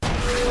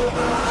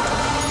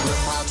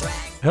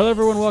Hello,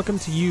 everyone. Welcome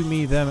to You,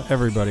 Me, Them,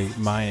 Everybody.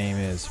 My name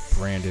is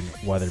Brandon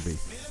Weatherby.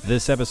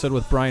 This episode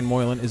with Brian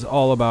Moylan is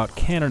all about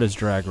Canada's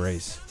Drag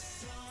Race,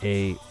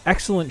 a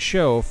excellent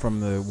show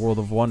from the world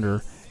of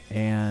wonder,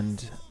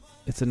 and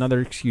it's another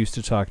excuse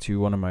to talk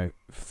to one of my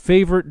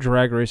favorite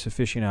Drag Race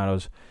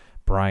aficionados,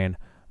 Brian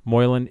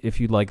Moylan. If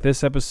you like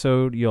this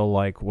episode, you'll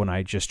like when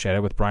I just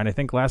chatted with Brian, I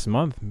think last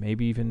month,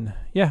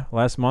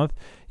 last month.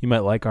 You might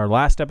like our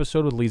last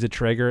episode with Lisa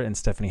Traeger and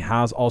Stephanie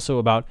Haas, also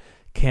about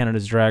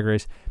Canada's Drag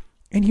Race.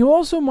 And you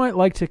also might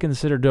like to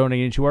consider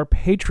donating to our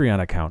Patreon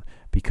account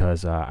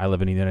because I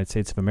live in the United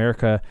States of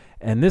America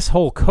and this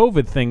whole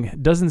COVID thing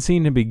doesn't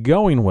seem to be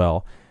going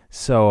well.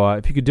 So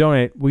if you could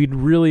donate, we'd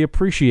really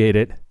appreciate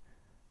it.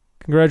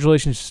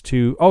 Congratulations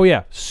to... Oh,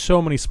 yeah,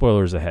 so many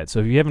spoilers ahead.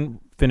 So if you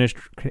haven't finished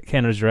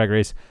Canada's Drag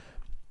Race,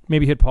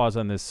 maybe hit pause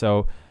on this.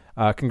 So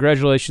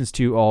congratulations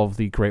to all of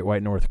the Great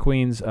White North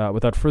Queens.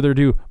 Without further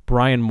ado,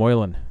 Brian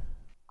Moylan.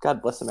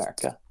 God bless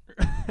America.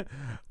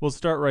 We'll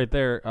start right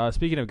there.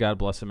 Speaking of God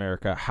bless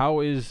America,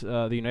 how is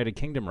the United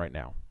Kingdom right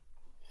now?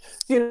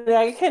 The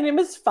United Kingdom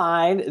is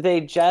fine.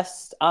 They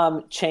just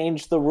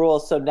changed the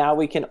rules, so now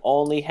we can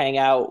only hang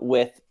out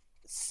with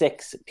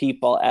 6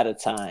 people at a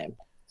time.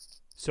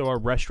 So are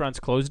restaurants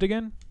closed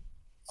again?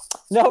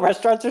 No,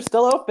 restaurants are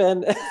still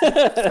open.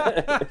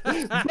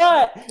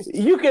 But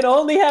you can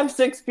only have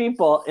 6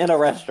 people in a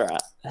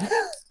restaurant.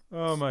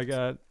 Oh, my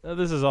God.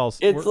 This is all...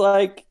 It's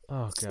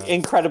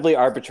incredibly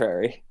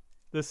arbitrary.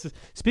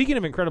 Speaking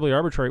of incredibly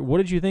arbitrary, what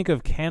did you think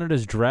of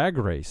Canada's Drag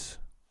Race?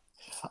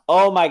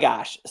 Oh my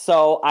gosh.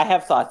 So I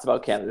have thoughts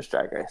about Canada's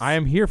Drag Race. I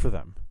am here for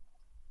them.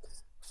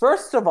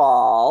 First of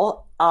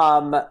all,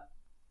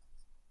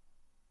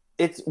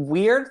 it's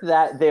weird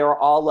that they were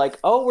all like,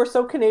 oh, we're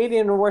so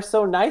Canadian and we're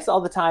so nice all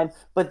the time,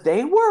 but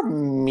they were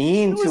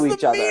mean to each other. It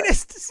was the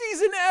meanest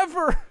season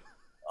ever.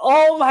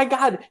 Oh my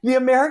God. The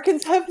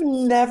Americans have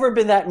never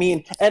been that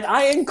mean. And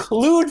I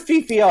include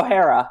Fifi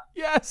O'Hara.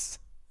 Yes.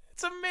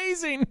 It's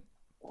amazing.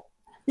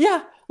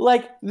 Yeah,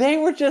 like they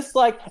were just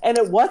like, and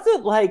it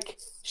wasn't like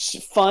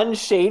fun,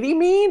 shady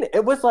mean.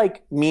 It was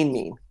like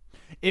mean.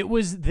 It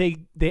was they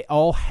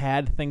all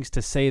had things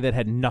to say that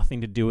had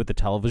nothing to do with the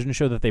television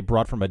show that they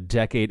brought from a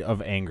decade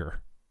of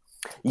anger.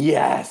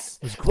 Yes.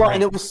 Well,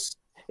 and it was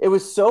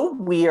so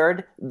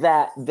weird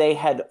that they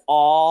had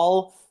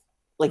all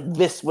like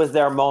this was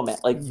their moment.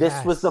 Like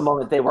this was the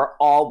moment they were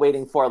all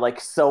waiting for, like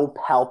so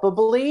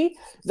palpably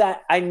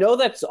that I know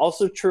that's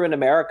also true in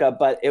America,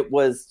 but it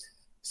was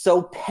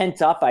so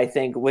pent up, I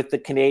think, with the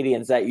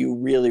Canadians that you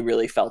really,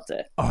 really felt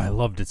it. Oh, I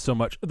loved it so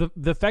much.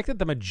 The fact that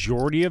the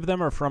majority of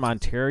them are from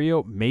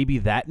Ontario, maybe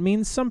that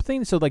means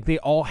something. So, like, they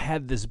all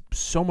had this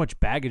so much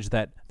baggage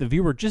that the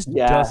viewer just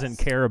doesn't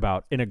care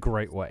about in a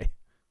great way.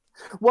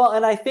 Well,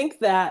 and I think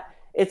that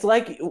it's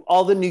like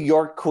all the New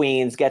York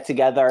queens get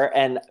together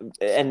and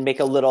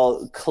make a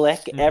little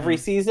clique every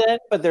season,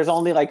 but there's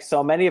only like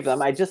so many of them.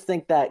 I just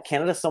think that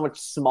Canada's so much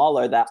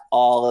smaller that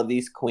all of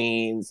these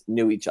queens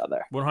knew each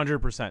other.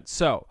 100%.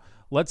 So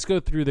let's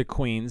go through the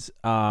queens.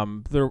 I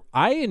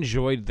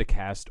enjoyed the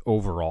cast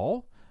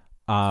overall.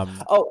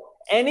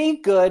 Any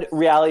good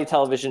reality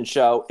television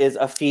show is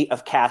a feat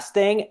of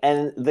casting,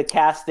 and the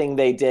casting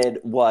they did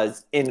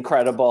was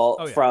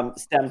incredible from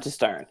stem to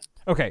stern.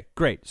 Okay,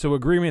 great. So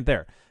agreement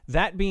there.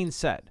 That being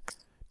said,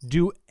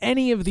 does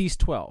any of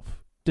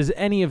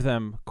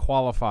them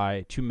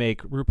qualify to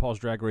make RuPaul's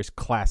Drag Race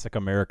Classic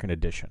American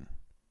Edition?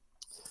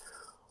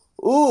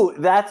 Ooh,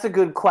 that's a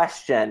good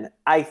question.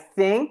 I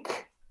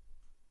think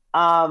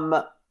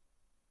Scarlett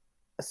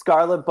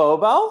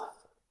Bobo.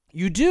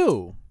 You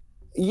do?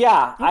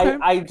 Yeah, okay.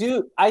 I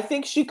do. I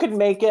think she could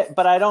make it,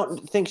 but I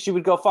don't think she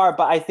would go far.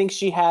 But I think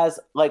she has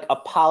like a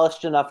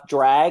polished enough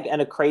drag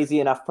and a crazy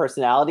enough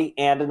personality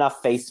and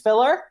enough face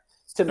filler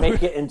to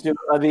make it into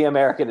the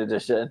American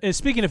edition. And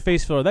speaking of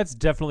face filler, that's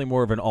definitely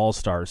more of an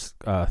All-Stars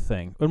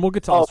thing. And we'll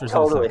get to All-Stars in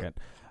a second.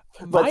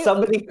 But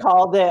somebody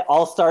called it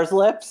All-Stars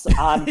Lips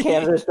on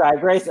Canada's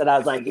Drag Race, and I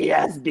was like,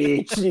 yes,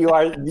 Beach, you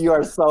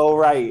are so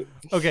right.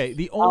 Okay,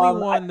 the only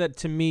one that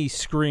to me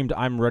screamed,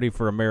 I'm ready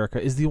for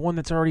America, is the one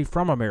that's already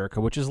from America,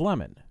 which is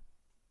Lemon.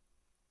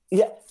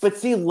 Yeah, but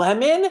see,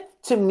 Lemon,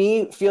 to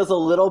me, feels a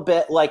little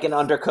bit like an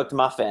undercooked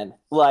muffin.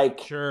 Like,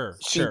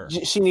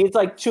 she needs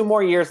like 2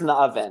 more years in the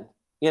oven.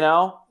 You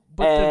know,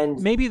 but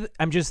maybe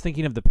I'm just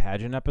thinking of the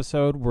pageant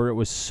episode where it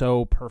was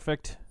so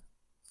perfect.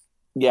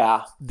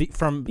 Yeah.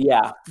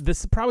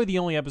 This is probably the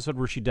only episode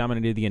where she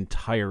dominated the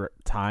entire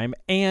time,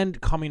 and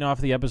coming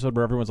off the episode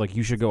where everyone's like,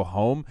 "You should go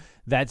home."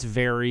 That's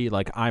very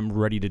like I'm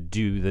ready to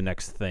do the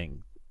next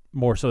thing,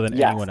 more so than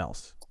anyone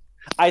else.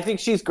 I think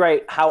she's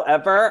great.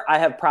 However, I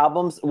have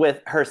problems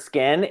with her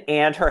skin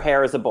and her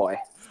hair as a boy.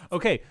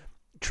 Okay.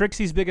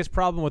 Trixie's biggest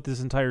problem with this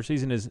entire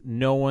season is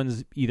no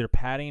one's either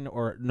padding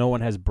or no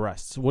one has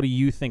breasts. What do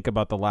you think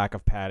about the lack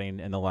of padding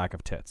and the lack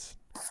of tits?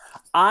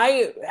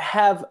 I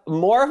have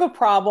more of a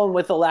problem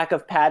with the lack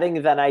of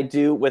padding than I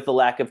do with the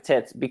lack of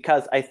tits,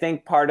 because I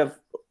think part of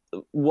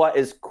what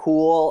is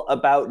cool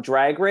about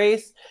Drag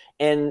Race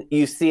and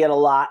you see it a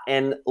lot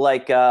in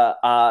like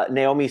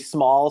Naomi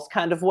Smalls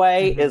kind of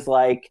way, is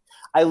like,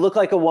 I look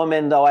like a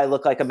woman, though I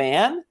look like a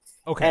man.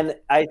 Okay. And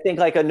I think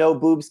like a no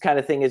boobs kind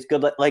of thing is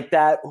good. Like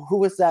that. Who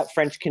was that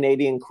French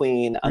Canadian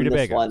queen on Rita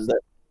this Baga. one?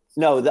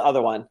 No, the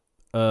other one.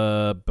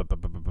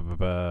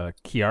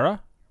 Kiara?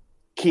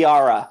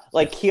 Kiara.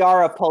 Like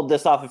Kiara pulled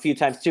this off a few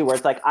times too, where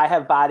it's like, I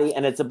have body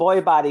and it's a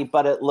boy body,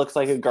 but it looks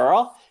like a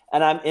girl.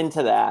 And I'm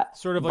into that.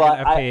 Sort of like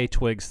an FKA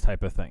Twigs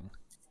type of thing.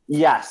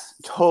 Yes,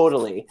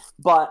 totally.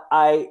 But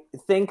I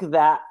think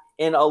that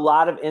in a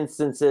lot of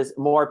instances,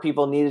 more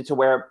people needed to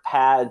wear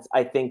pads,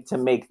 I think, to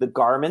make the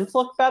garments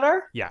look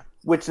better. Yeah.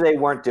 Which they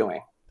weren't doing.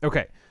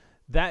 Okay.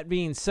 That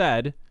being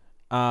said,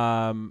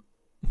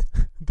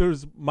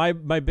 there's my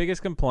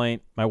biggest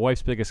complaint, my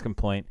wife's biggest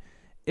complaint,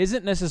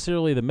 isn't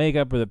necessarily the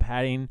makeup or the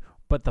padding,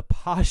 but the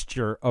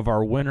posture of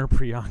our winner,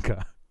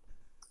 Priyanka.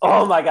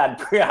 Oh my God,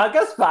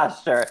 Priyanka's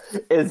posture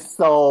is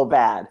so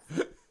bad.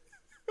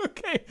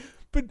 Okay,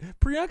 but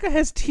Priyanka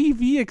has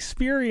TV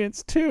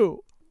experience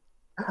too.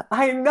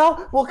 I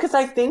know. Well, because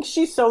I think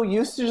she's so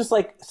used to just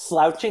like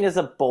slouching as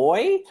a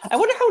boy. I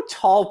wonder how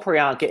tall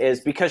Priyanka is,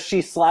 because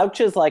she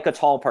slouches like a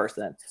tall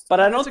person, but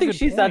I don't think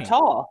she's that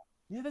tall.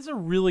 Yeah, that's a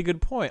really good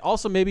point.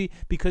 Also, maybe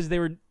because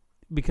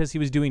he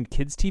was doing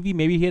kids TV,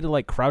 maybe he had to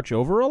like crouch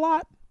over a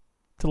lot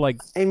to like.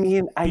 I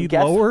mean, I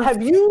guess. Lower.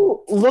 Have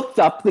you looked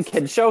up the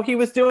kids show he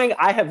was doing?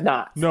 I have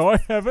not. No, I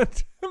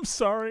haven't. I'm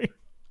sorry.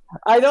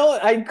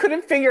 I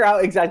couldn't figure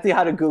out exactly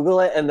how to Google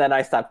it, and then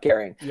I stopped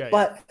caring.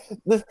 But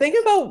the thing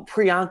about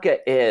Priyanka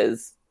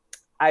is,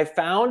 I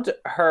found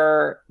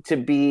her to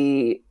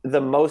be the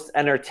most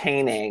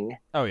entertaining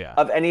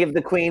of any of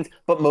the queens,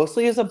 but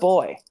mostly as a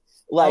boy.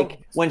 Like,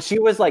 when she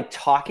was like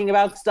talking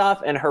about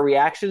stuff and her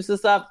reactions to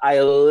stuff, I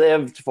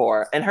lived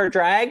for. And her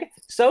drag,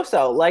 so.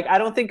 Like, I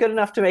don't think good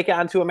enough to make it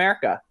onto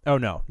America. Oh,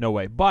 no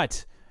way.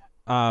 But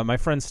my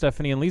friends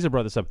Stephanie and Lisa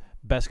brought this up.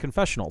 Best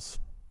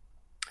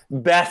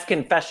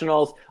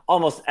confessionals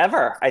almost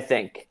ever, I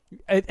think.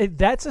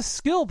 That's a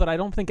skill that I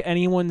don't think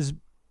anyone's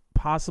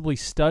possibly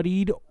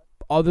studied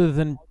other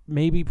than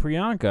maybe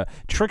Priyanka.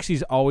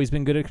 Trixie's always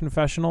been good at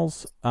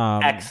confessionals.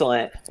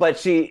 Excellent.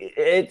 But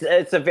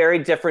it's a very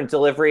different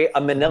delivery.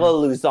 A Manila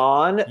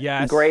Luzon,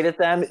 great at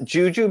them.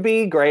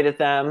 Jujubee, great at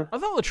them. I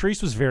thought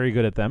Latrice was very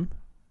good at them.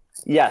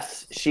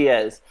 Yes, she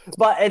is.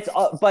 But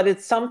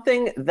it's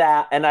something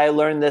that, and I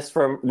learned this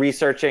from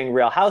researching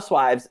Real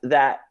Housewives,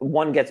 that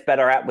one gets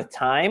better at with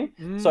time.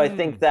 So I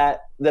think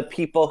that the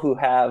people who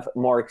have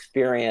more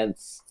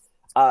experience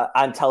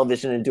on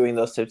television and doing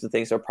those types of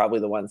things are probably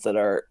the ones that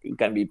are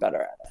going to be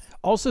better at it.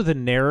 Also, the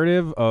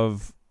narrative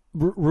of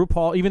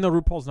RuPaul, even though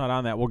RuPaul's not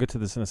on that, we'll get to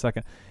this in a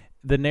second.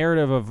 The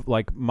narrative of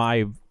like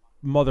my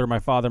mother, my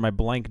father, my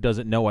blank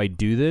doesn't know I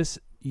do this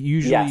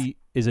usually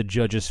is a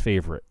judge's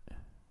favorite.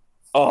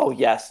 Oh,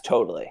 yes,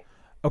 totally.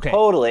 Okay.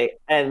 Totally.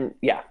 And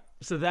yeah.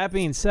 So that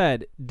being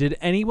said, did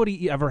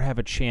anybody ever have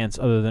a chance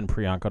other than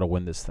Priyanka to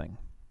win this thing?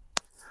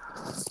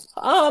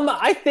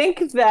 I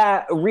think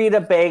that Rita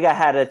Baga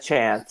had a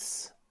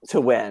chance to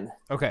win.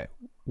 Okay.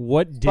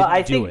 What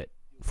didn't do it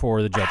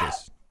for the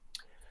judges?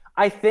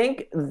 I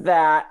think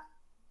that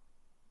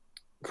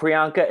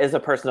Priyanka is a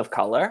person of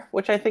color,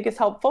 which I think is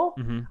helpful.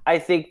 I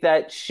think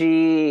that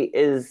she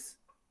is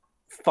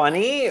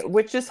funny,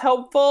 which is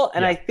helpful.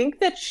 And I think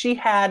that she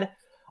had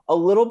a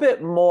little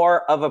bit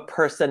more of a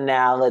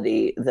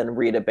personality than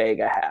Rita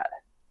Baga had.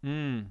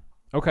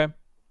 Okay.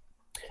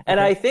 And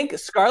I think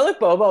Scarlett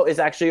Bobo is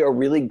actually a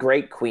really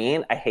great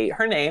queen. I hate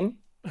her name.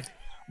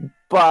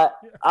 But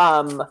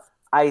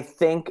I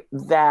think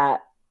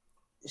that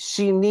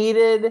she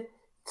needed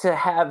to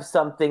have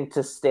something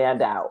to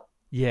stand out.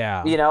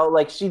 Yeah. You know,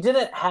 like she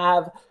didn't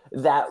have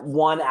that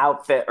one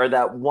outfit or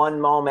that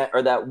one moment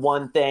or that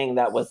one thing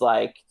that was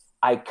like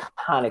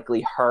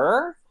iconically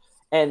her.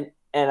 And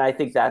I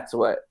think that's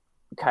what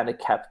kind of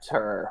kept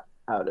her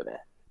out of it.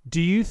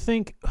 Do you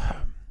think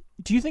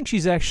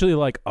she's actually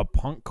like a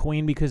punk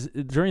queen? Because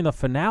during the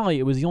finale,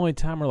 it was the only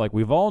time where like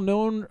we've all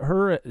known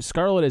her,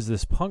 Scarlett, as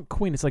this punk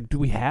queen. It's like, do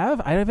we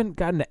have? I haven't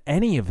gotten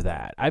any of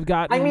that. I've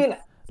gotten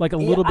like a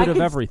little bit of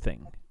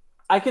everything.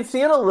 I can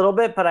see it a little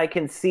bit, but I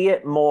can see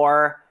it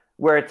more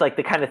where it's like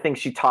the kind of thing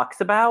she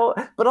talks about.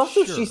 But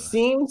also she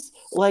seems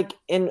like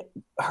in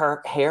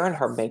her hair and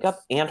her makeup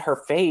and her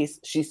face,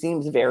 she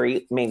seems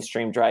very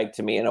mainstream drag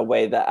to me in a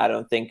way that I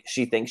don't think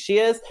she thinks she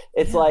is.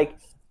 It's like,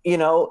 you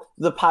know,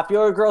 the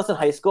popular girls in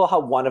high school, how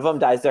one of them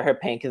dyes their hair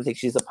pink and thinks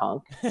she's a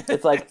punk.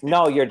 It's like,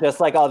 no, you're just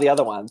like all the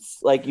other ones.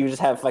 Like, you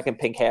just have fucking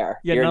pink hair.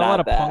 Yeah, you're not a lot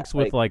of that. punks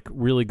with like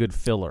really good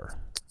filler.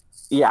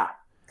 Yeah.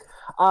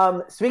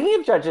 Speaking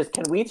of judges,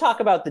 can we talk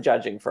about the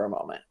judging for a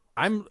moment?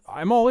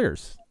 I'm all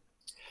ears.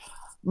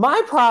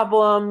 My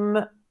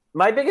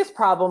biggest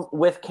problem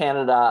with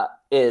Canada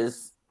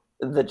is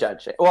the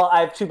judging. Well,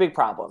 I have two big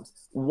problems.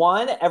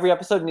 One, every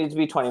episode needs to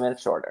be 20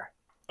 minutes shorter.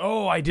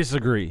 Oh, I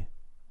disagree.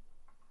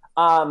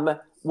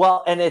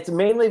 Well, and it's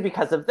mainly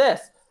because of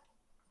this.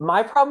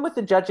 My problem with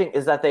the judging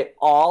is that they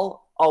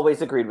all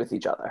always agreed with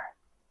each other.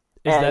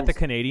 Is that the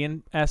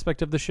Canadian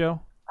aspect of the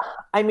show?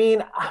 I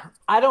mean,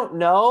 I don't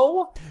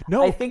know.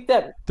 No, I think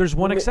that there's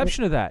one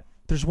exception to that.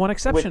 There's one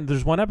exception.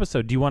 There's one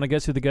episode. Do you want to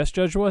guess who the guest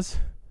judge was?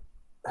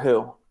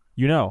 Who?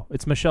 You know,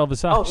 it's Michelle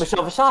Visage. Oh,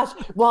 Michelle Visage.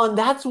 Well, and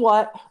that's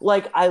what,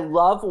 like, I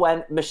love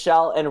when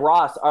Michelle and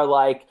Ross are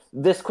like,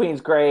 this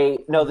queen's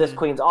great. No, this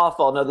queen's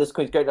awful. No, this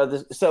queen's great. No,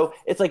 this. So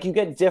it's like you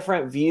get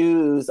different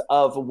views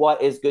of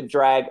what is good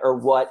drag or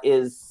what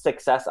is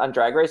success on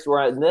Drag Race.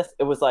 Where in this,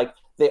 it was like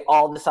they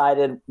all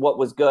decided what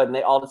was good and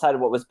they all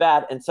decided what was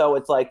bad. And so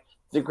it's like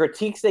the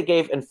critiques they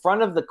gave in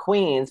front of the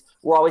queens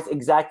were always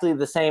exactly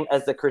the same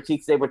as the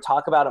critiques they would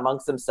talk about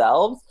amongst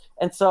themselves.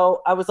 And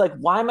so I was like,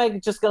 why am I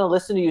just going to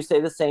listen to you say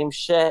the same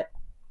shit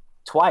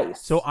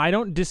twice? So I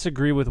don't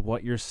disagree with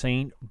what you're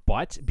saying,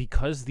 but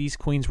because these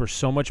queens were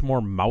so much more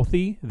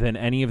mouthy than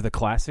any of the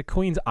classic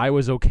queens, I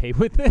was okay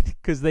with it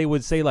because they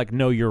would say like,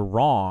 no, you're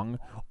wrong,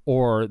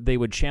 or they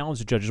would challenge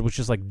the judges, which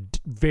is like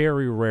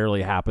very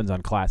rarely happens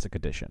on Classic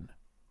Edition.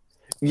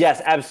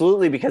 Yes,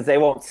 absolutely, because they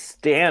won't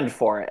stand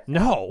for it.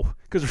 No,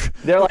 because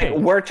they're like,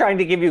 we're trying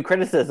to give you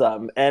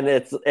criticism,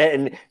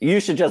 and you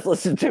should just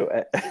listen to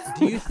it.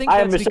 Do you think I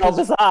am Michelle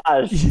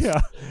Visage?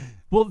 Yeah.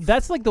 Well,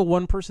 that's like the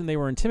one person they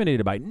were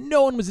intimidated by.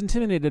 No one was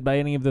intimidated by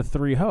any of the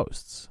three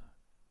hosts.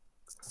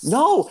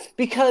 No,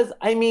 because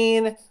I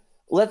mean,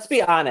 let's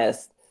be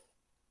honest.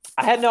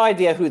 I had no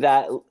idea who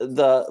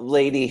the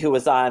lady who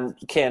was on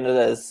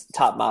Canada's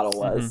Top Model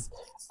was.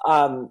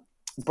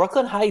 Mm-hmm.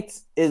 Brooklyn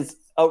Heights is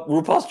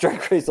RuPaul's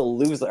Drag Race a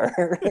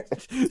loser.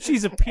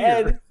 She's a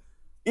peer.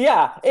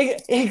 Yeah,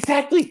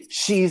 exactly.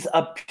 She's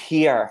a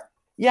peer.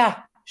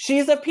 Yeah,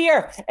 she's a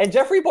peer. And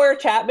Jeffrey Boyer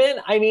Chapman,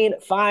 I mean,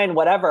 fine,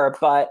 whatever,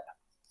 but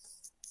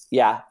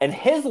yeah, and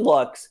his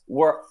looks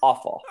were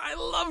awful. I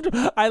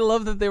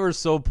love that they were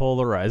so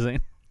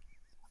polarizing.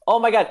 Oh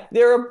my God,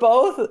 they were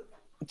both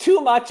too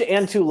much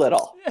and too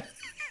little.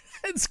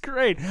 It's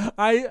great.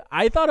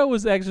 I thought it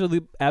was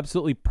actually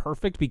absolutely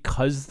perfect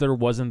because there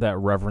wasn't that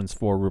reverence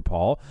for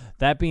RuPaul.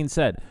 That being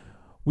said,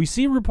 we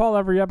see RuPaul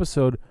every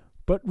episode,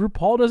 but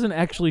RuPaul doesn't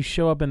actually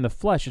show up in the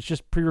flesh. It's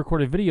just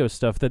pre-recorded video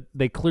stuff that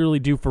they clearly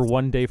do for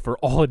one day for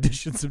all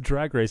editions of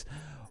Drag Race.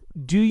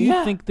 Do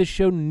you think the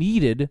show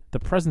needed the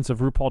presence of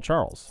RuPaul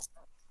Charles?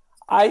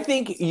 I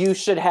think you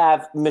should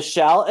have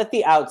Michelle at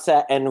the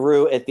outset and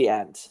Ru at the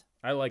end.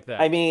 I like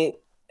that. I mean,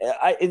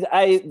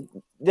 I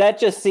that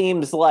just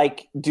seems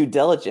like due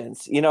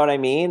diligence. You know what I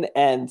mean?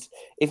 And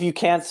if you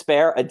can't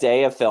spare a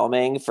day of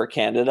filming for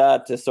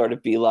Canada to sort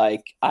of be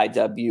like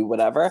IW,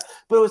 whatever.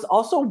 But it was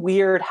also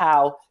weird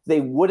how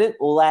they wouldn't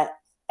let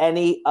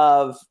any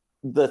of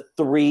the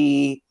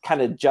three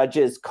kind of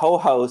judges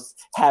co-hosts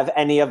have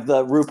any of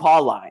the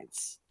RuPaul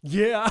lines.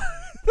 Yeah.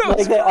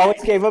 Like they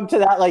always gave them to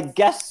that like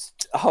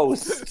guest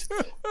host.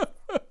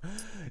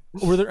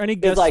 Were there any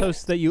guest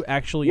hosts that you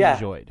actually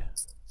enjoyed?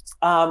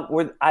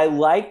 I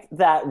liked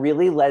that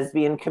really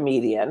lesbian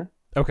comedian.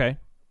 Okay.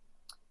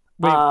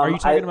 Wait, are you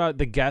talking about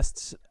the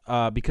guests?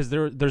 Because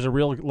there's a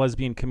real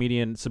lesbian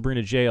comedian,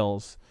 Sabrina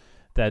Jales,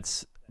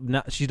 that's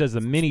not. She does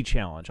the mini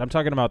challenge. I'm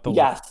talking about the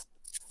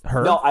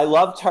her. No, I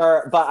loved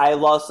her, but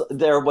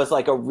there was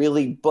like a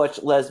really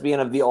butch lesbian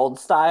of the old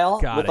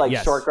style with like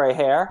short gray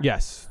hair.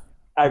 Yes.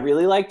 I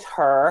really liked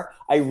her.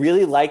 I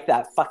really liked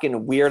that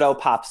fucking weirdo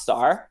pop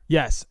star.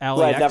 Yes,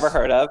 Ally who I'd never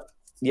heard of.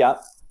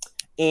 Yep.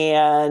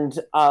 And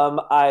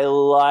I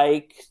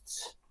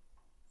liked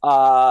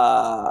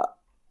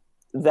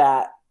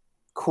that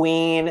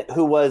queen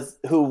who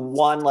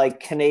won like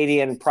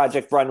Canadian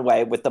Project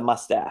Runway with the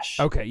mustache.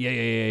 Okay,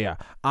 yeah.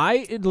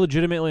 I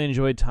legitimately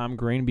enjoyed Tom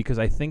Green because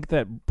I think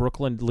that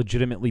Brooklyn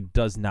legitimately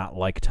does not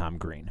like Tom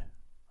Green.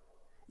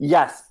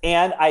 Yes,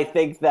 and I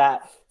think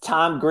that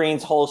Tom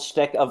Green's whole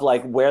shtick of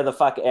like, where the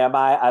fuck am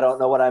I? I don't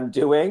know what I'm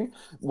doing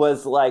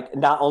was like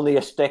not only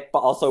a shtick but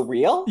also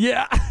real.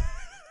 Yeah.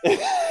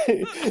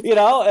 You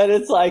know, and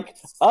it's like,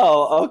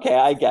 oh, okay,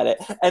 I get it.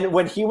 And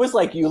when he was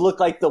like, you look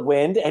like the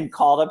wind and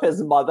called up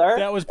his mother,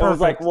 that was perfect. It was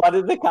like, what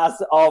did the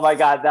cast? Oh my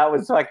God, that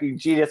was fucking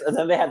genius. And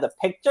then they had the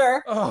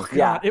picture. Oh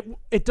God,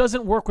 it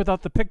doesn't work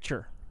without the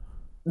picture.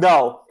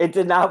 No, it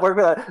did not work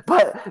with it.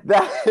 But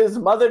that his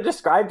mother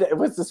described it. It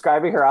was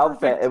describing her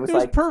outfit. Perfect. It was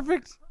like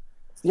perfect.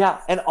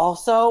 Yeah, and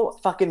also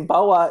fucking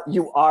Boa,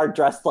 you are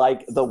dressed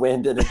like the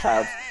wind in a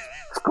child's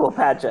school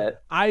pageant.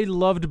 I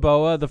loved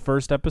Boa the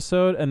first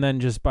episode, and then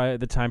just by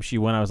the time she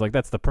went, I was like,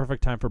 that's the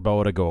perfect time for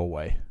Boa to go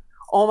away.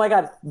 Oh my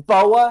God,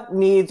 Boa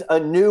needs a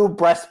new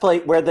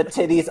breastplate where the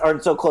titties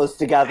aren't so close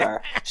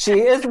together. She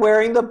is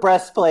wearing the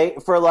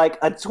breastplate for like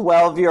a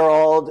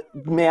 12-year-old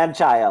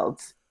man-child.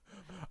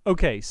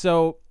 Okay,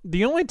 so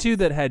the only two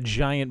that had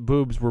giant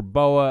boobs were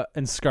Boa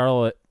and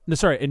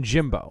and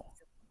Jimbo.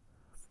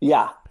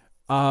 Yeah.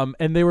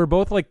 And they were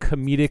both like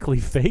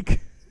comedically fake.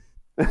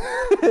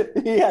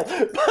 Yeah,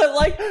 but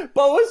like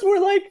Boas were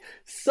like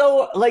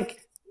so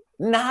like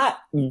not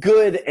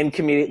good and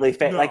comedically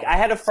fake. No. Like I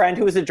had a friend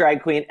who was a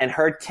drag queen, and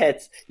her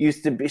tits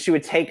used to be. She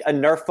would take a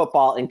Nerf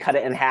football and cut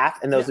it in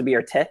half, and those would be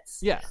her tits.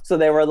 Yeah. So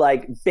they were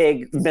like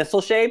big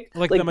missile shaped,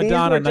 like the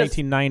Madonna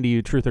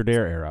 1990 Truth or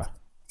Dare era.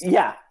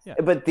 Yeah,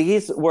 but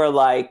these were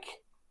like,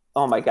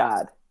 oh my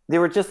God, they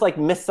were just like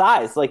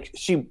missized.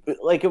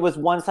 Like it was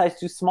one size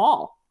too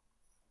small.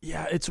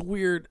 Yeah, it's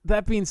weird.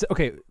 That being said,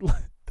 okay,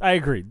 I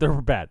agree. They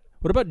were bad.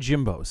 What about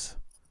Jimbo's?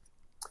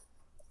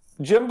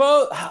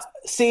 Jimbo,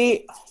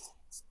 see,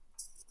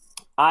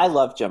 I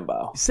love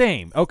Jimbo.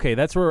 Same. Okay,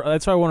 that's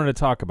what I wanted to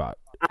talk about.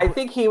 I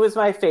think he was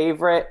my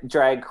favorite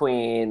drag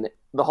queen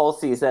the whole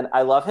season.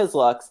 I love his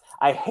looks.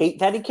 I hate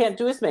that he can't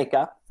do his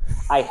makeup.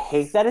 I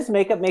hate that his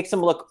makeup makes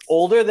him look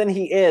older than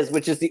he is,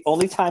 which is the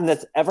only time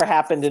that's ever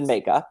happened in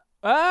makeup.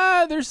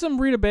 There's some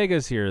Rita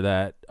Vegas here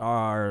that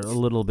are a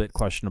little bit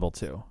questionable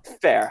too.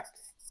 Fair.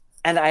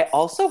 And I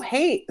also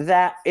hate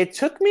that it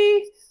took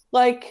me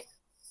like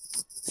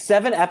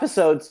 7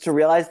 episodes to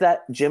realize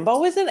that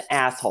Jimbo is an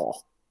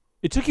asshole.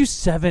 It took you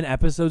 7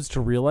 episodes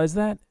to realize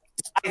that?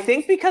 I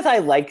think because I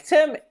liked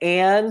him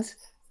and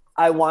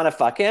I want to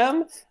fuck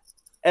him.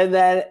 And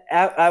then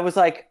I was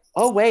like,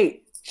 oh,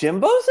 wait,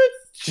 Jimbo's a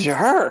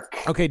jerk.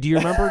 Okay, do you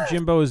remember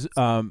Jimbo's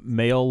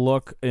male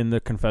look in the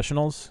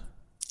confessionals?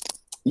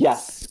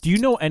 Yes. Do you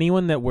know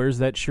anyone that wears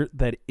that shirt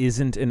that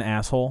isn't an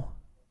asshole?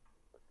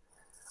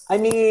 I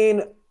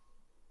mean,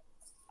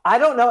 I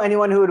don't know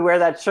anyone who would wear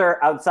that shirt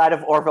outside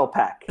of Orville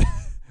Peck.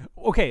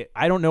 Okay,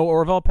 I don't know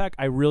Orville Peck.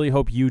 I really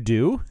hope you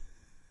do.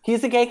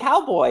 He's a gay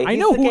cowboy. I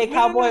know He's a gay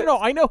cowboy. No,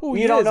 I know who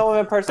he is. You don't know him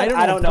in person?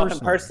 I don't know him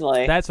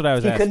personally. That's what I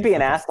was asking. He could be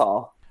an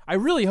asshole. I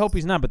really hope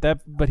he's not,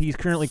 but he's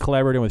currently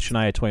collaborating with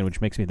Shania Twain,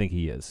 which makes me think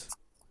he is.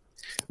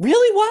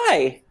 Really?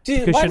 Why?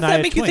 Why does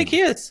that make you think he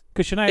is?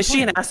 Because Shania Is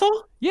she an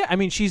asshole? Yeah, I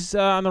mean, she's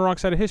on the wrong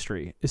side of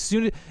history.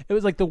 It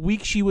was like the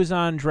week she was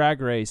on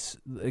Drag Race,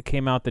 it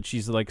came out that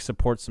she's like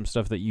supports some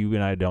stuff that you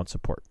and I don't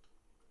support.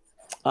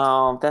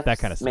 Oh, that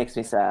kind of stuff makes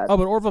me sad. Oh,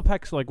 but Orville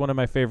Peck's like one of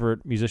my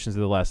favorite musicians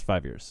of the last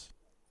 5 years.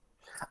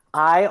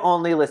 I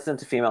only listen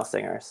to female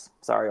singers.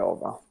 Sorry,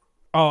 Orville.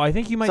 Oh, I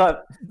think you might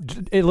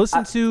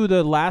listen to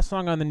the last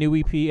song on the new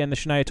EP and the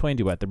Shania Twain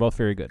duet. They're both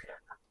very good.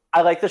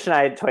 I like the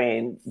Shania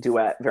Twain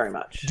duet very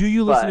much. Do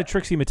you listen to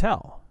Trixie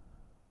Mattel?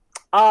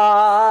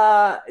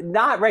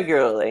 Not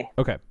regularly.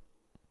 Okay.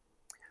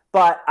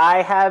 But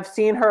I have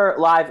seen her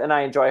live and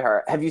I enjoy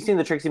her. Have you seen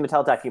the Trixie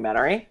Mattel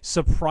documentary?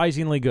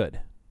 Surprisingly good.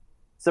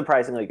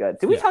 Surprisingly good.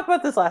 Did we talk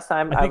about this last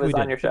time I was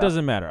on your show? It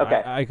doesn't matter.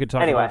 Okay. I could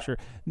talk about it. Sure.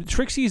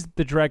 Trixie's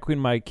the drag queen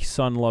my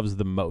son loves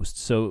the most,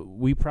 so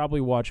we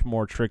probably watch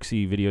more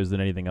Trixie videos than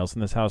anything else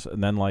in this house,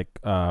 and then like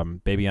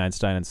Baby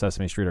Einstein and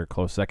Sesame Street are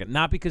close second.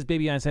 Not because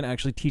Baby Einstein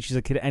actually teaches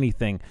a kid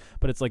anything,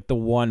 but it's like the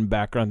one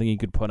background thing you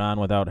could put on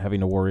without having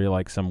to worry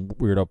like some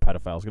weirdo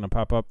pedophile is going to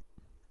pop up.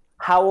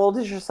 How old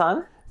is your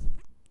son?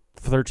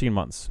 13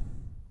 months.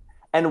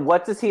 And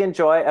what does he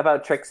enjoy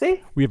about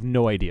Trixie? We have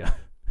no idea.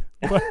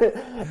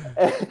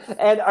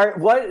 And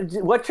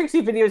what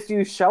Trixie videos do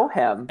you show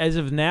him? As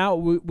of now,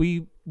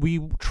 we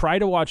try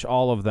to watch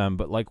all of them,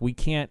 but like we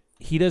can't.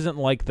 He doesn't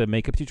like the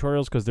makeup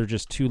tutorials because they're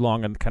just too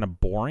long and kind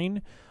of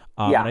boring.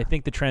 And I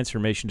think the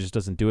transformation just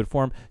doesn't do it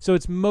for him. So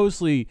it's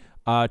mostly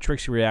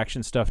Trixie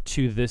reaction stuff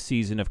to this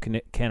season of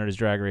Canada's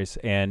Drag Race,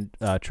 and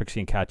Trixie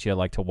and Katya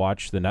like to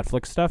watch the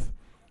Netflix stuff.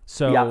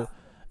 So. Yeah.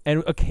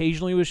 And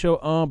occasionally we show,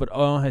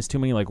 has too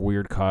many like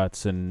weird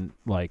cuts and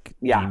like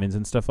demons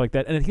and stuff like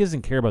that. And he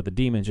doesn't care about the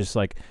demons, just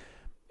like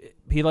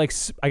he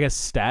likes, I guess,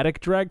 static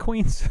drag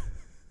queens.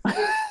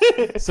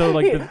 So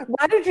like,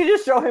 why did you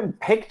just show him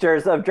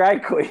pictures of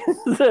drag queens?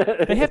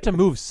 They have to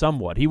move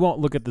somewhat. He won't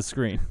look at the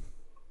screen.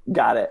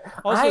 Got it.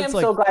 Also, I am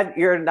so glad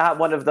you're not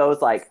one of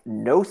those like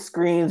no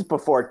screens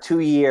before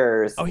 2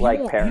 years.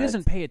 Parents. He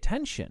doesn't pay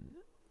attention.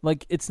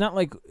 Like it's not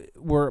like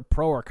we're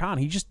pro or con.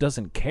 He just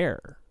doesn't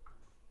care.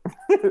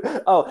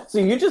 Oh, so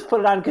you just put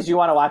it on because you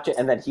want to watch it,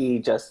 and then he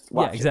just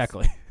watches. Yeah,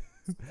 exactly.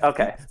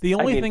 Okay. The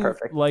only thing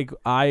like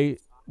I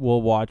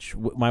will watch,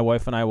 my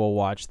wife and I will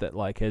watch that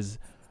like is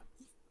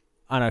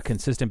on a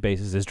consistent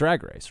basis is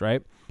Drag Race,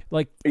 right?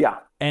 Like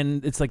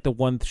and it's like the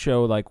one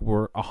show like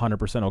we're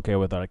 100% okay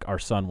with like our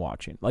son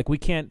watching. Like we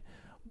can't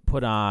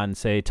put on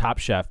say Top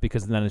Chef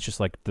because then it's just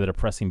like the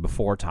depressing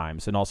before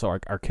times, and also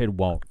our kid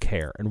won't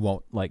care and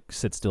won't like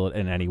sit still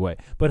in any way.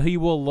 But he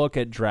will look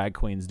at drag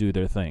queens do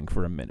their thing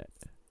for a minute.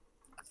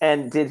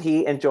 And did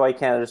he enjoy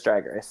Canada's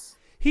Drag Race?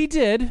 He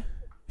did,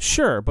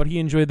 sure, but he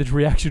enjoyed the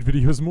reaction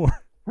videos more.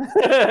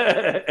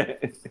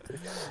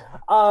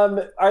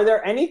 Are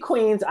there any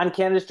queens on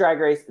Canada's Drag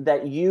Race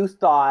that you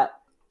thought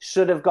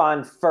should have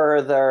gone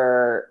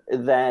further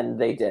than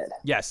they did?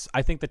 Yes,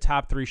 I think the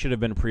top 3 should have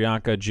been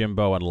Priyanka,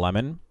 Jimbo, and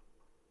Lemon.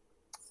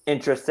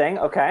 Interesting,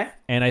 okay.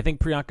 And I think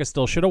Priyanka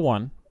still should have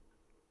won.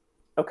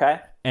 Okay.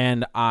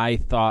 And I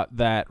thought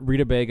that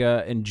Rita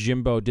Vega and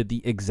Jimbo did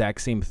the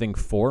exact same thing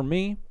for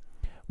me,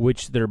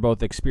 which they're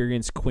both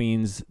experienced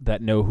queens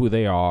that know who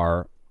they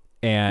are.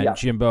 And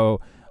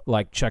Jimbo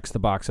like checks the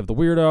box of the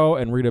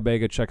weirdo, and Rita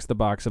Vega checks the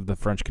box of the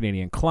French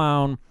Canadian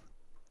clown.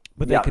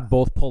 But they could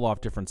both pull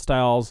off different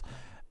styles.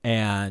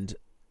 And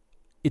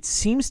it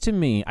seems to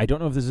me, I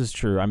don't know if this is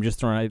true, I'm just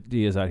throwing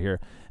ideas out here,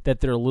 that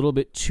they're a little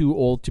bit too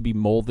old to be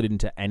molded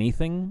into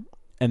anything,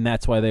 and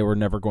that's why they were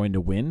never going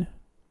to win.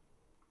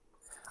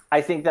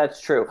 I think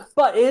that's true.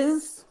 But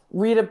is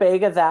Rita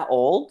Vega that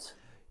old?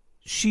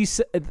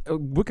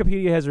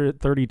 Wikipedia has her at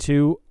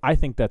 32. I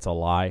think that's a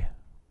lie.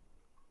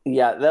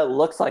 Yeah, that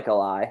looks like a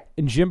lie.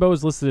 And Jimbo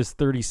is listed as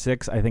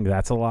 36. I think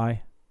that's a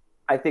lie.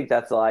 I think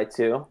that's a lie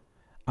too.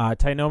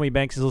 Tynomi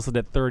Banks is listed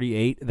at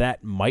 38.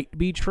 That might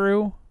be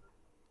true.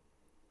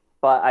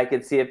 But I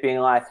could see it being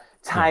a lie.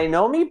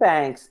 Tynomi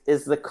Banks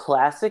is the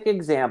classic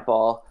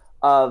example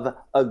of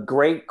a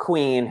great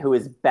queen who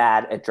is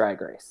bad at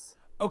Drag Race.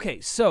 Okay,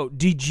 so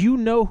did you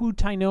know who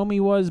Tynomi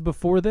was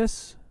before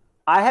this?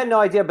 I had no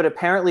idea, but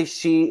apparently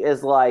she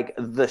is like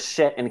the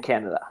shit in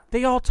Canada.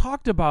 They all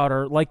talked about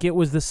her like it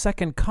was the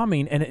second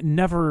coming, and it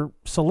never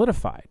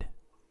solidified.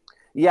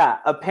 Yeah,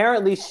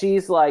 apparently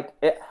she's like,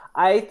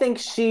 I think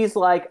she's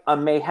like a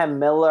Mayhem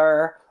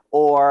Miller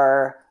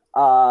or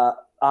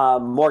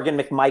Morgan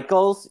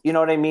McMichaels. You know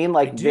what I mean?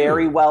 Like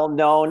very well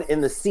known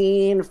in the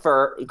scene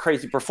for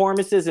crazy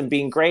performances and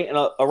being great and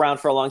around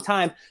for a long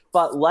time.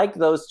 But like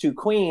those two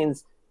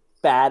queens,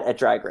 bad at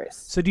Drag Race.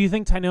 So do you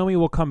think Tynomi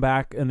will come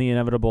back in the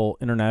inevitable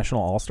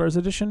International All-Stars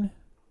edition?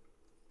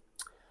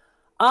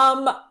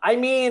 I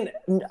mean,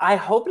 I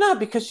hope not,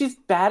 because she's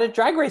bad at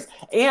Drag Race.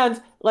 And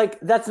like,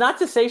 that's not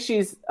to say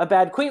she's a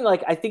bad queen.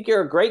 Like, I think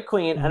you're a great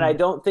queen. And I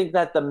don't think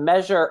that the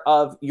measure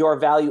of your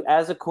value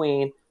as a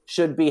queen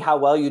should be how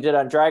well you did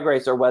on Drag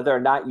Race or whether or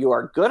not you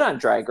are good on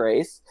Drag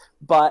Race.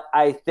 But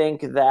I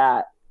think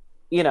that,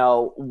 you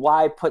know,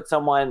 why put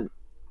someone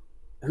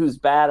who's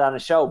bad on a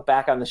show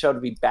back on the show to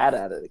be bad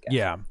at it again?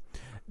 Yeah.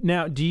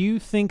 Now, do you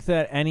think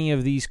that any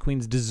of these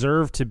queens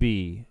deserve to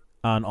be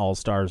on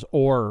All-Stars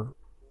or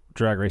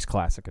Drag Race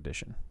Classic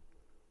Edition?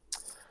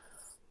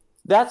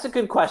 That's a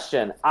good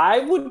question. I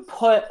would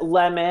put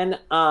Lemon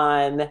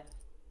on.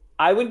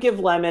 I would give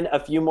Lemon a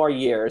few more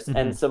years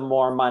and some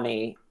more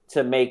money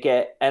to make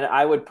it, and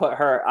I would put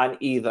her on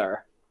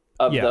either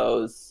of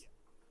those.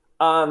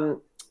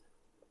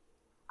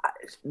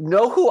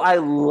 Know who I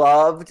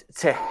loved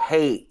to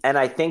hate, and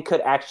I think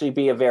could actually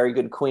be a very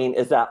good queen,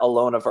 is that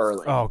Alona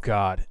Verley. Oh,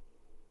 God.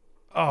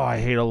 Oh, I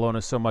hate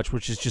Alona so much,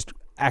 which is just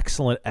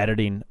excellent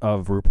editing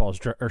of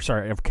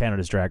of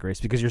Canada's Drag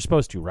Race, because you're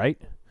supposed to, right?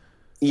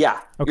 Yeah.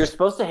 Okay. You're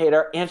supposed to hate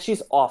her, and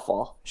she's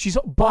awful.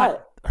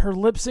 But her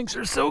lip syncs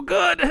are so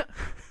good.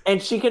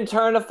 And she can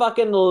turn a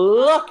fucking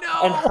look.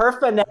 And her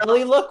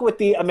finale look with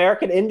the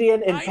American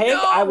Indian in pink,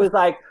 I was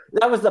like,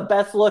 that was the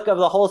best look of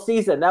the whole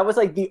season. That was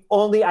like the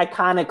only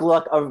iconic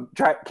look of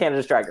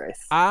Canada's Drag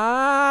Race.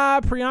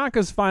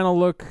 Priyanka's final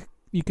look,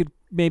 you could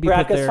maybe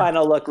put there. Priyanka's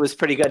final look was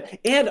pretty good.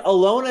 And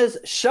Alona's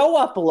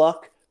show-up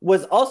look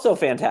was also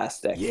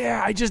fantastic.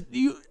 Yeah,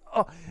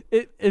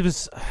 it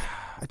was.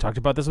 I talked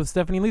about this with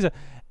Stephanie and Lisa.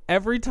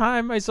 Every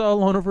time I saw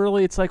Alona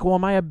Verley, it's like, well,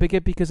 am I a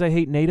bigot because I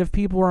hate Native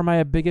people, or am I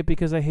a bigot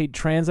because I hate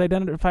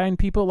trans-identifying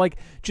people? Like,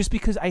 just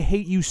because I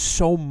hate you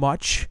so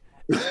much,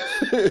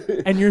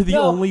 and you're the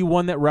only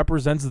one that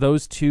represents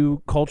those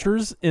two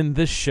cultures in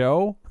this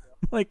show,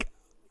 like,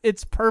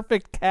 it's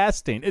perfect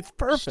casting. It's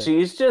perfect.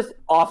 She's just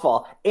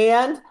awful.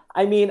 And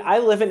I mean, I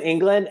live in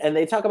England, and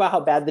they talk about how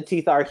bad the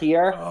teeth are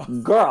here. Oh.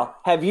 Girl,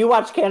 have you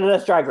watched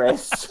Canada's Drag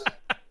Race?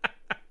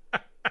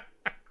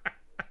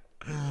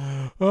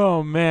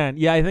 Oh, man.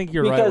 Yeah, I think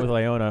you're right with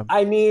Iona.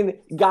 I mean,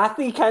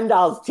 Gothy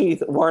Kendall's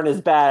teeth weren't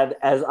as bad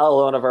as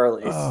Alona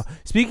Verley's.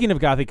 Speaking of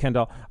Gothy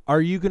Kendall,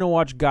 are you going to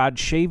watch God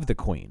Shave the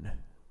Queen?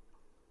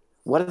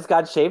 What is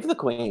God Shave the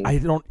Queen? I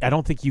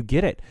don't think you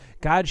get it.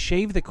 God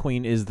Shave the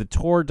Queen is the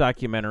tour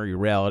documentary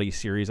reality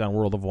series on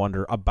World of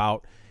Wonder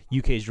about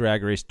UK's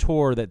Drag Race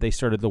tour that they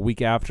started the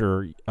week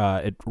after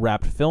it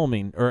wrapped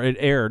filming, or it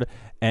aired,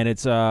 and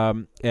it's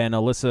and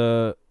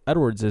Alyssa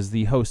Edwards is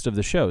the host of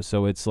the show.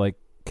 So it's like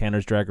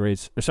Canada's Drag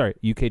Race,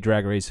 UK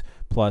Drag Race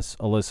plus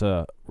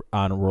Alyssa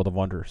on World of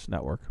Wonders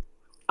network.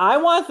 I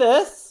want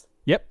this.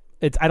 Yep.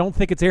 I don't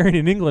think it's airing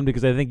in England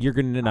because I think you're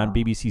getting it on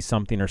BBC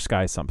something or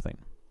Sky something.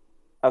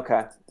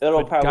 Okay.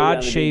 It'll probably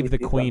God Shave the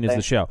Queen is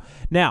the show.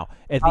 Now,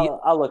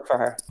 I'll look for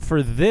her.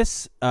 For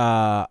this,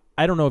 I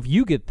don't know if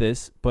you get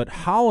this, but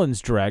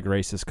Holland's Drag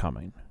Race is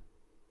coming.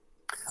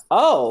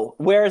 Oh,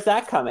 where is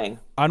that coming?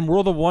 On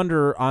World of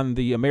Wonder on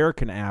the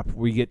American app,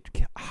 we get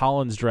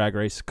Holland's Drag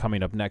Race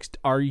coming up next.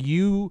 Are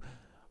you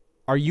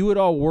at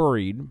all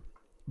worried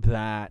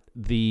that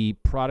the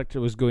product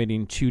was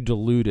getting too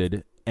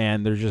diluted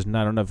and there's just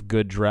not enough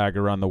good drag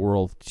around the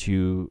world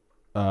to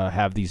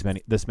have this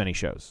many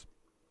shows?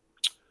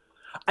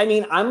 I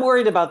mean, I'm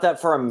worried about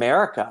that for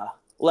America.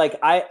 Like,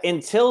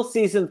 until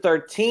season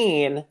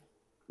 13,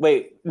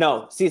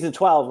 season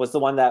 12 was the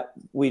one that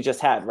we just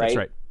had, right? That's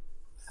right.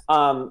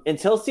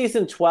 Until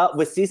season 12,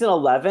 with season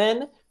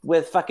 11,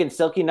 with fucking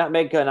Silky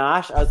Nutmeg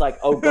Ganache, I was like,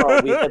 oh, girl,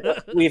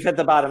 we've hit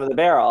the bottom of the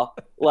barrel.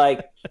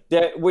 Like,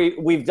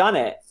 we've done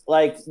it.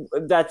 Like,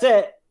 that's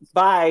it.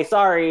 Bye.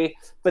 Sorry.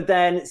 But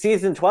then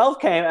season 12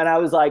 came, and I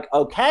was like,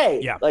 okay.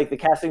 Yeah. Like, the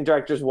casting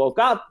directors woke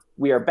up.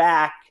 We are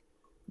back.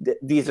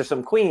 These are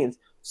some queens.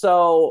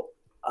 So,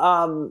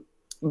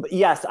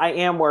 yes, I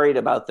am worried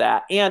about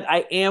that. And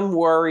I am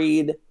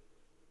worried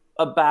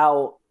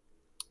about,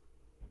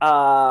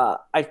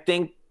 I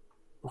think,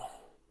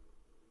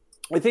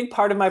 I think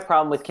part of my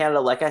problem with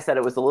Canada, like I said,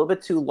 it was a little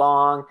bit too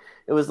long.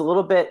 It was a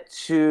little bit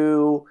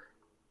too.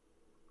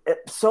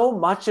 So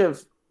much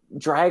of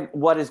drag,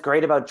 what is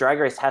great about Drag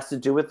Race has to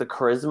do with the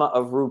charisma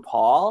of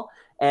RuPaul.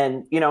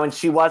 And, and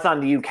she was on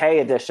the UK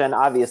edition,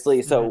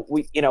 obviously. So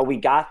we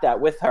got that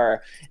with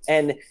her.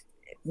 And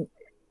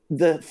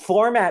the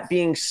format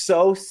being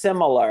so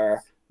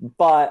similar,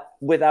 but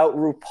without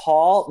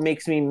RuPaul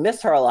makes me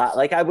miss her a lot.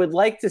 Like, I would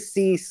like to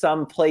see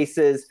some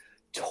places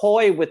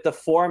toy with the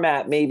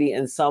format maybe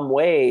in some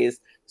ways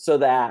so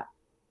that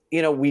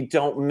we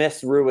don't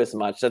miss Ru as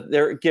much, that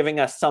they're giving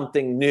us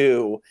something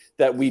new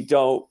that we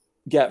don't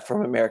get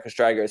from America's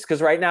Drag Race,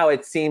 because right now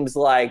it seems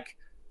like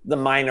the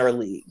minor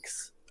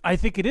leagues. I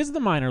think it is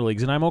the minor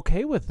leagues, and I'm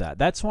okay with that.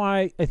 That's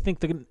why I think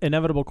the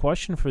inevitable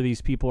question for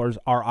these people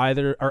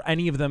are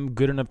any of them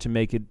good enough to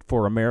make it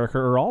for America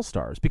or All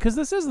Stars, because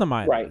this is the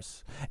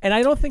minors. Right. And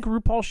I don't think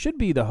RuPaul should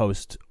be the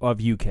host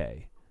of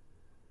UK.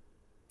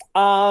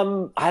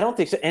 I don't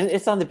think so. And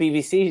it's on the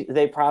BBC.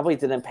 They probably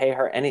didn't pay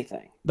her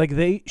anything. Like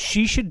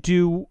she should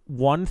do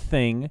one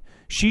thing.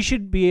 She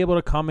should be able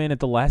to come in at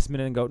the last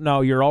minute and go,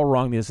 "No, you're all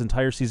wrong. This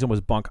entire season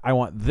was bunk. I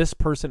want this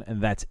person,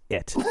 and that's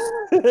it."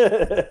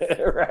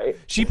 Right.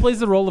 She plays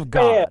the role of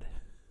God. Yeah.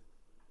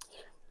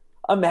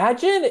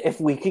 Imagine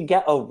if we could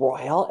get a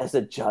royal as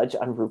a judge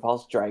on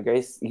RuPaul's Drag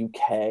Race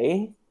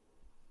UK.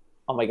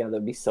 Oh my God,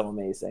 that'd be so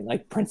amazing.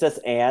 Like Princess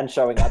Anne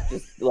showing up,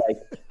 just like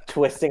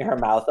twisting her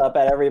mouth up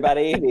at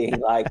everybody, being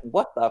like,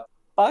 "What the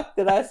fuck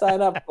did I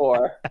sign up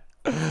for?"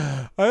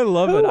 I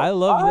love it. I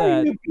love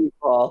that. You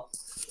people?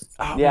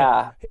 Oh,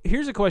 yeah. Man.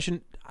 Here's a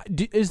question: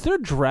 is there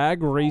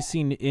drag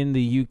racing in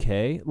the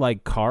UK,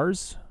 like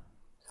Cars?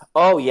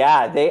 Oh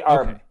yeah, they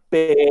are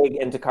big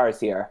into Cars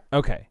here.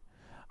 Okay,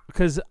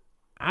 because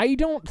I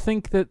don't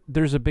think that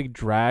there's a big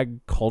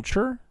drag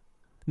culture,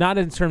 not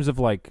in terms of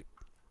like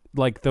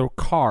the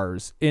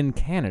Cars in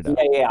Canada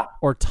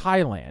or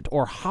Thailand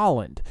or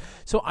Holland.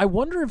 So I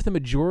wonder if the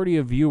majority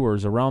of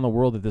viewers around the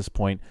world at this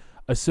point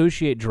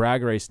associate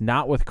Drag Race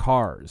not with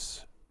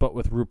Cars, but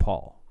with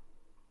RuPaul.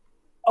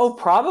 Oh,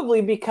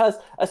 probably, because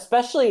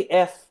especially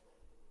if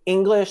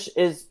English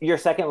is your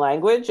second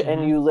language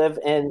and you live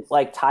in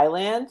like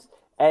Thailand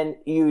and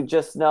you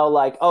just know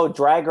like, oh,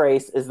 Drag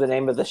Race is the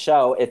name of the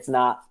show. It's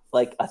not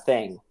like a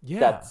thing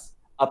that's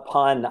a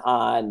pun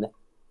on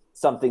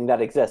something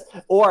that exists.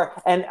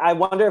 And I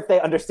wonder if they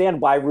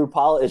understand why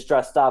RuPaul is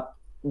dressed up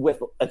with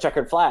a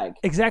checkered flag.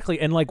 Exactly.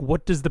 And like,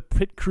 what does the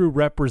pit crew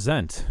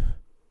represent?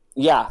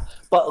 Yeah.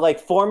 But like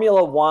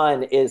Formula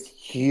One is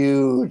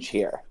huge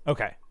here.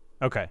 Okay.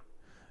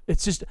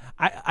 It's just,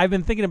 I've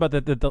been thinking about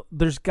that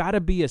there's got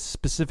to be a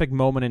specific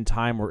moment in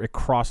time where it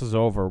crosses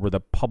over, where the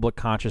public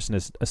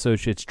consciousness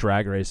associates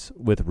Drag Race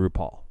with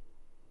RuPaul.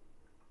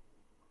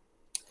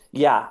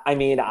 Yeah, I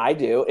mean, I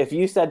do. If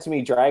you said to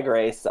me Drag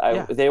Race,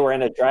 they were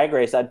in a Drag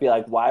Race, I'd be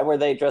like, why were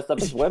they dressed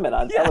up as women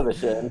on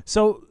television?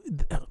 So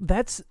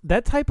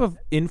that type of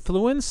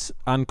influence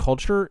on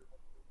culture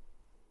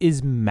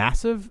is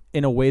massive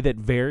in a way that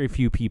very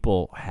few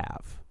people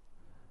have.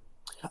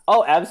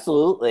 Oh,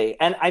 absolutely.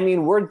 And I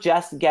mean, we're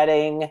just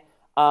getting,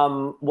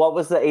 what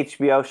was the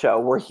HBO show?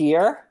 We're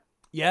Here?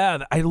 Yeah,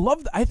 I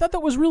thought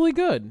that was really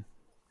good.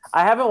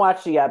 I haven't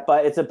watched it yet,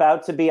 but it's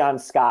about to be on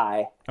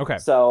Sky. Okay.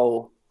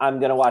 So I'm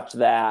going to watch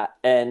that.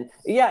 And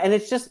and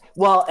it's just,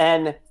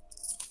 and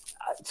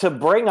to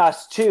bring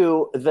us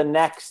to the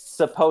next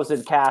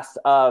supposed cast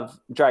of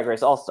Drag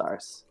Race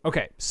All-Stars.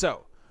 Okay,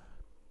 so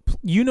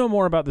you know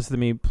more about this than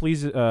me.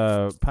 Please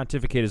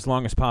pontificate as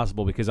long as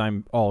possible because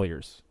I'm all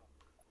ears.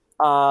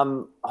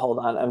 Hold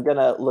on. I'm going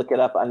to look it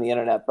up on the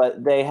internet,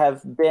 but they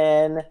have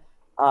been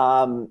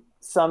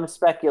some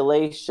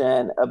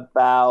speculation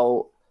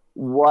about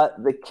what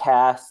the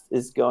cast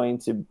is going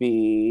to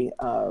be.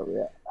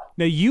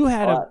 Now, you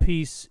had a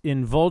piece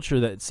in Vulture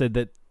that said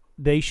that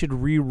they should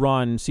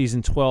rerun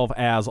season 12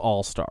 as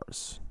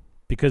All-Stars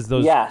because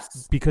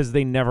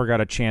they never got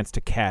a chance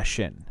to cash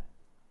in.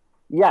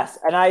 Yes,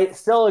 and I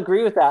still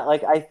agree with that.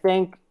 Like, I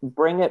think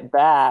bring it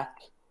back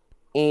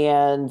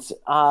and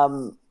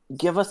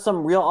give us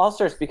some real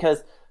All-Stars,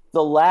 because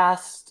the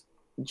last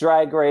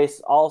Drag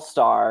Race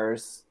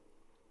All-Stars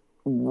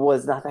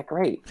was not that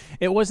great.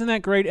 It wasn't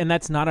that great, and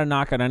that's not a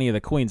knock on any of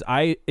the queens.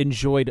 I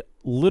enjoyed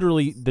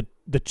literally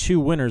the two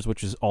winners,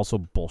 which is also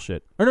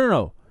bullshit. Or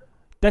no.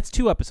 That's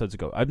 2 episodes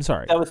ago. I'm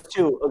sorry. That was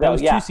 2 ago. That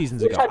was 2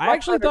 seasons ago. I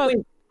actually thought...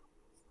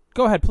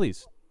 Go ahead,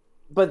 please.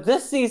 But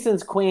this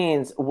season's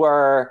queens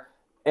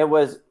it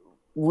was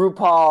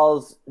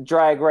RuPaul's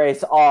Drag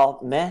Race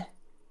all meh.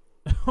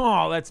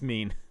 Oh, that's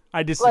mean.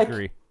 I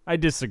disagree.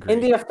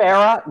 India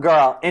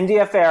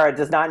Farah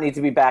does not need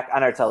to be back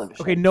on our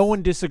television. Okay, no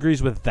one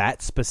disagrees with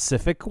that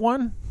specific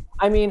one.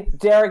 I mean,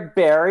 Derek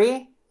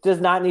Barry does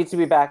not need to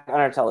be back on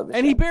our television.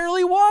 And he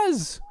barely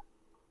was.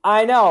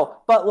 I know,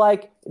 but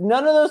like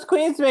none of those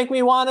queens make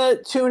me want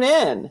to tune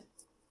in.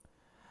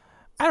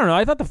 I don't know.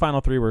 I thought the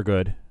final 3 were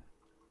good.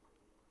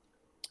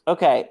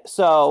 Okay,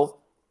 so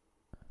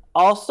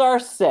All-Star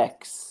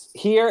 6.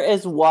 Here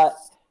is what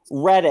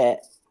Reddit...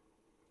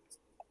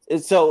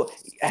 So,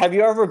 have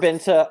you ever been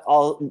to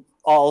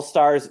All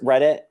Stars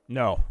Reddit?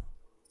 No.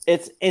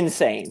 It's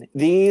insane.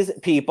 These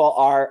people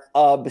are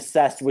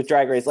obsessed with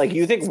Drag Race. Like,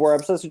 you think we're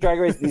obsessed with Drag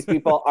Race? These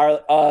people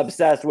are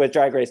obsessed with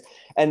Drag Race.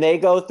 And they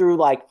go through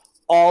like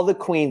all the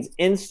queens'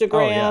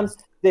 Instagrams. Oh,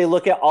 yeah. They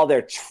look at all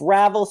their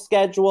travel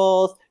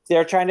schedules.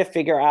 They're trying to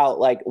figure out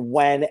like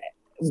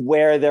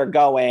where they're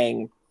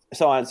going,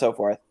 so on and so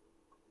forth.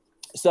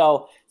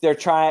 So they're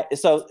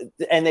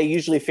and they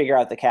usually figure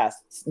out the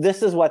cast.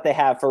 This is what they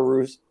have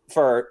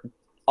for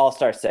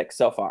All-Star 6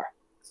 so far.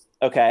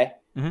 Okay.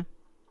 Mm-hmm.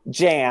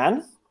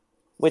 Jan,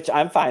 which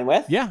I'm fine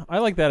with. Yeah, I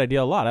like that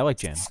idea a lot. I like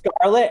Jan.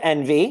 Scarlet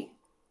Envy.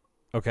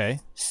 Okay.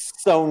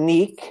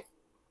 Sonique.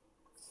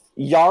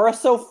 Yara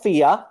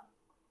Sofia.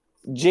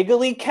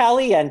 Jiggly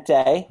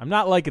Caliente. I'm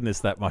not liking this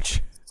that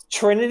much.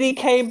 Trinity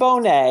K.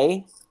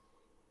 Bonet.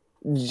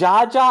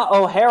 Jaja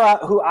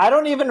O'Hara, who I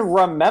don't even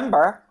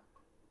remember.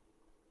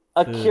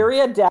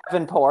 Akira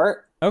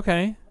Davenport.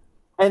 Okay.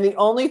 And the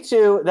only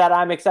two that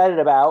I'm excited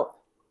about,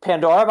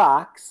 Pandora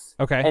Box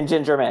and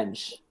Ginger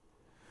Minj.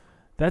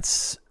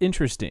 That's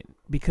interesting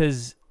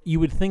because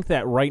you would think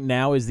that right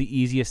now is the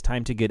easiest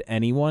time to get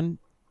anyone.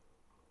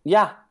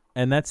 Yeah.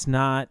 And that's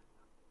not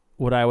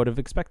what I would have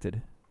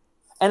expected.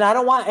 And I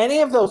don't want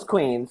any of those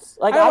queens.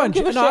 Like, I don't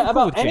give a shit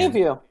about any of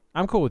you.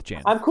 I'm cool with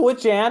Jan. I'm cool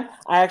with Jan.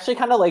 I actually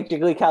kind of like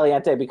Jiggly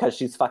Caliente because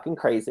she's fucking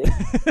crazy.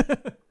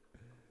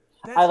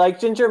 I like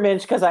Ginger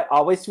Minj because I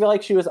always feel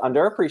like she was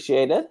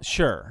underappreciated.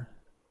 Sure.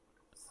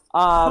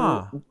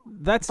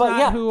 That's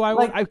not who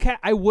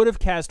I would have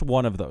cast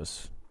one of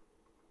those.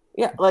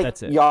 Yeah, like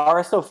That's it.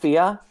 Yara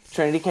Sofia,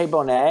 Trinity K.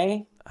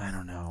 Bonet. I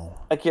don't know.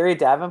 Akira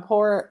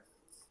Davenport.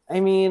 I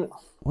mean,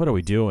 what are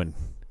we doing?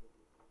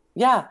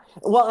 Yeah.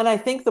 Well, and I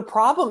think the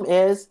problem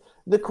is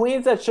the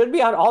queens that should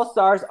be on All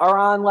Stars are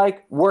on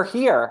like We're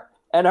Here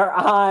and are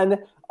on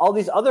all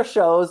these other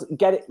shows.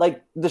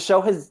 The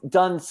show has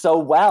done so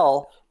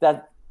well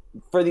that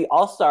for the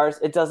All Stars,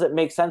 it doesn't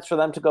make sense for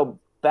them to go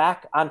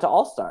back onto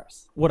All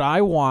Stars. What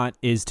I want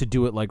is to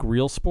do it like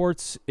real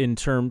sports in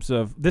terms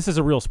of this is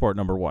a real sport,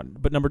 number one,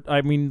 but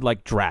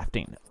like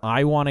drafting.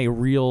 I want a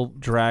real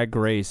Drag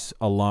Race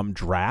alum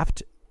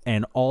draft,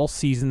 and all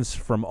seasons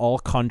from all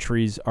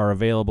countries are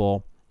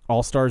available,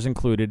 All Stars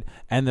included,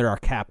 and there are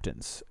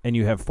captains, and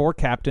you have 4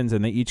 captains,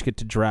 and they each get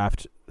to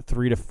draft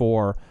 3 to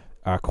 4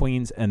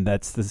 queens, and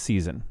that's the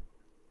season.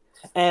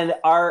 And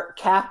are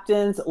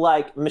captains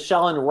like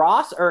Michelle and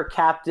Ross, or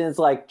captains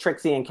like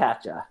Trixie and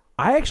Katja?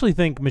 I actually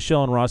think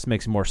Michelle and Ross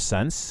makes more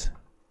sense.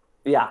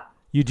 Yeah.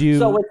 You do.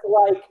 So it's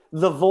like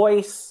The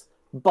Voice,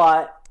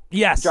 but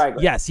yes, Drag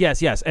Race.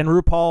 yes. And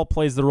RuPaul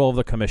plays the role of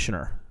the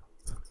commissioner.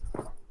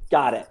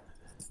 Got it.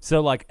 So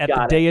like at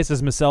the dais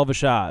is Michelle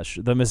Visage.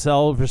 The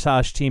Michelle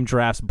Visage team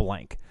drafts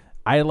blank.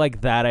 I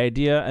like that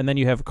idea. And then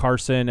you have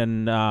Carson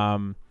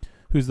and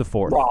who's the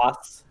fourth?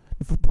 Ross.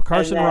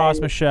 Carson, Ross,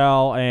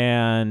 Michelle,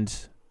 and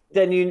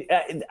then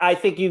I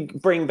think you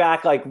bring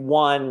back like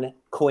one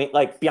queen,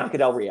 like Bianca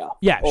Del Rio.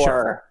 Yeah,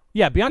 sure.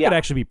 Yeah, Bianca would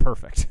actually be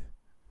perfect.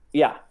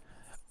 Yeah.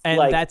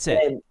 And that's it.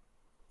 And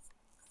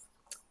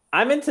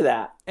I'm into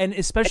that. And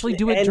especially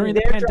do it during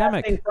the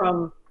pandemic.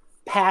 From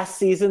past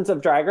seasons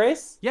of Drag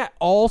Race? Yeah,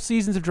 all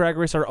seasons of Drag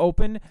Race are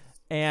open,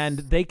 and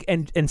they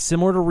and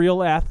similar to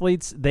real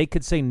athletes, they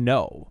could say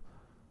no.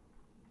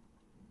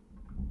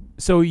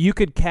 So you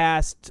could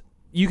cast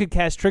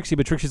Trixie,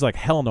 but Trixie's like,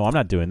 hell no, I'm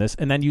not doing this,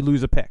 and then you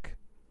lose a pick.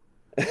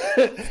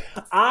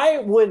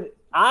 I would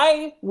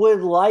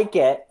like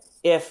it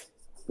if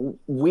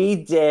we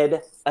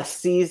did a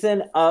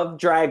season of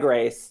Drag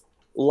Race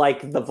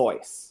like The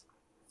Voice,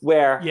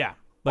 where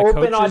like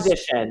open coaches.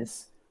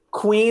 auditions,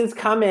 queens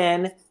come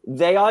in,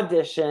 they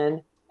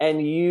audition,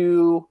 and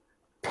you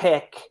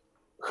pick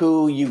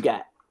who you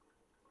get.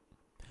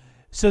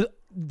 So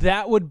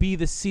that would be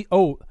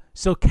the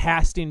so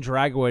casting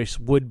Drag Race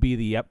would be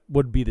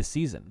the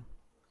season.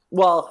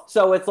 Well,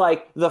 so it's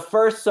like the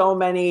first so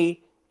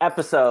many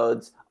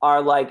episodes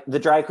are like the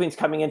drag queens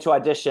coming into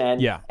audition.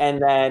 Yeah.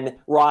 And then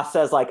Ross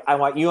says like, I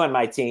want you on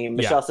my team.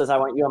 Michelle says, I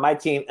want you on my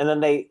team. And then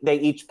they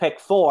each pick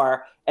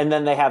 4, and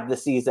then they have the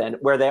season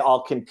where they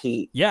all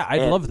compete. Yeah,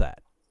 I'd love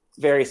that.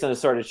 Various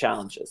assorted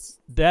challenges.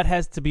 That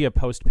has to be a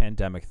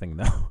post-pandemic thing,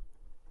 though.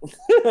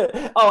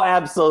 Oh,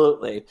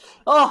 absolutely.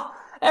 Oh,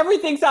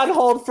 everything's on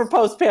hold for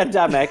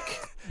post-pandemic.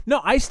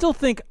 No, I still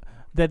think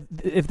that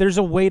if there's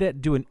a way to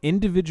do an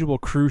individual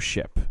cruise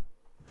ship,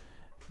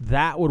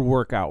 that would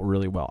work out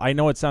really well. I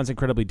know it sounds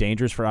incredibly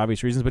dangerous for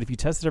obvious reasons, but if you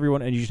tested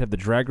everyone and you just have the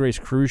Drag Race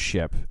cruise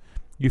ship,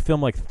 you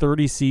film like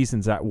 30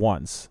 seasons at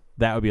once,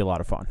 that would be a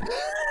lot of fun.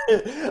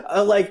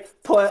 Like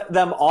put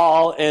them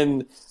all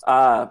in,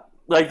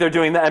 like they're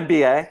doing the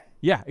NBA.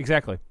 Yeah,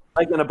 exactly.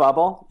 Like in a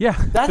bubble. Yeah,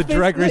 that's the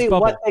Drag Race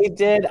bubble. What they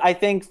did, I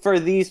think, for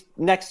these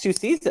next 2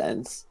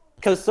 seasons,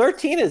 because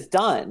 13 is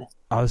done.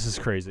 Oh, this is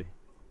crazy.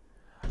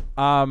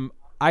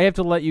 I have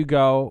to let you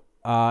go.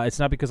 It's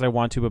not because I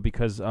want to, but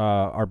because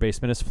our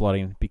basement is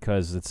flooding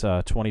because it's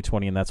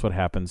 2020 and that's what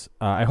happens.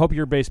 I hope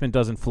your basement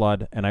doesn't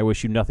flood, and I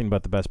wish you nothing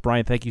but the best.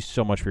 Brian, thank you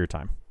so much for your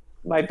time.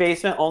 My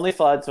basement only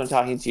floods when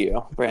talking to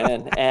you,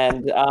 Brandon.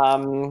 And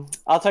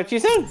I'll talk to you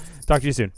soon. Talk to you soon.